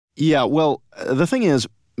Yeah, well, the thing is,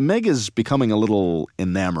 Meg is becoming a little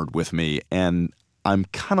enamored with me, and I'm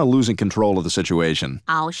kind of losing control of the situation.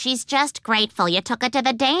 Oh, she's just grateful you took her to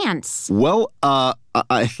the dance. Well,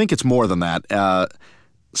 I think it's more than that.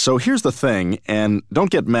 So here's the thing, and don't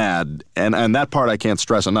get mad, and that part I can't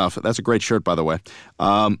stress enough. That's a great shirt, by the way.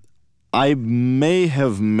 I may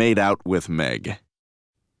have made out with Meg.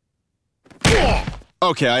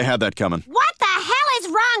 Okay, I had that coming. What the hell is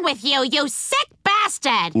wrong with you, you sick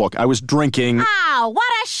bastard? Look, I was drinking. Oh,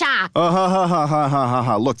 what a shock.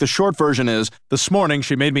 Ha. Look, the short version is, this morning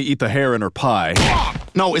she made me eat the hair in her pie.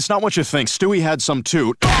 No, it's not what you think. Stewie had some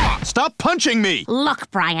too. Stop punching me! Look,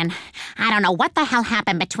 Brian, I don't know what the hell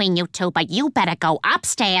happened between you two, but you better go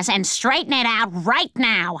upstairs and straighten it out right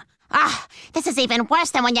now. This is even worse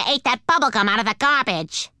than when you ate that bubblegum out of the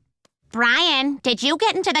garbage. Brian, did you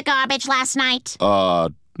get into the garbage last night?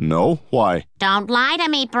 No. Why? Don't lie to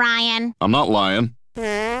me, Brian. I'm not lying.